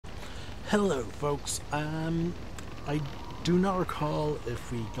Hello, folks. I do not recall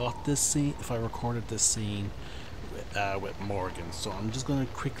if we got this scene, if I recorded this scene with Morrigans, so I'm just going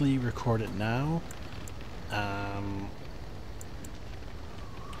to quickly record it now.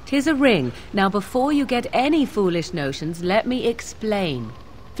 'Tis a ring. Now, before you get any foolish notions, let me explain.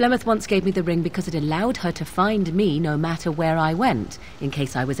 Flemeth once gave me the ring because it allowed her to find me no matter where I went, in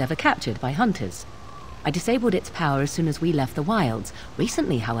case I was ever captured by hunters. I disabled its power as soon as we left the wilds.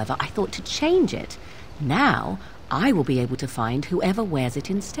 Recently, however, I thought to change it. Now, I will be able to find whoever wears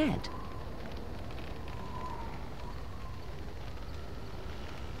it instead.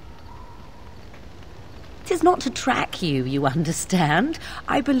 Tis not to track you, you understand.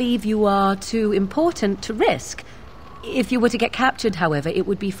 I believe you are too important to risk. If you were to get captured, however, it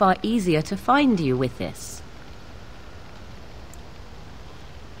would be far easier to find you with this.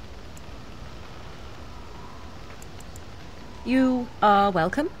 You are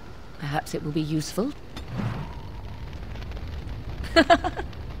welcome. Perhaps it will be useful. There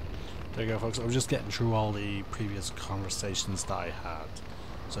you go, folks. I was just getting through all the previous conversations that I had.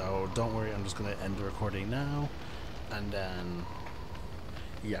 So don't worry, I'm just going to end the recording now. And then,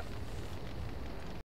 yeah.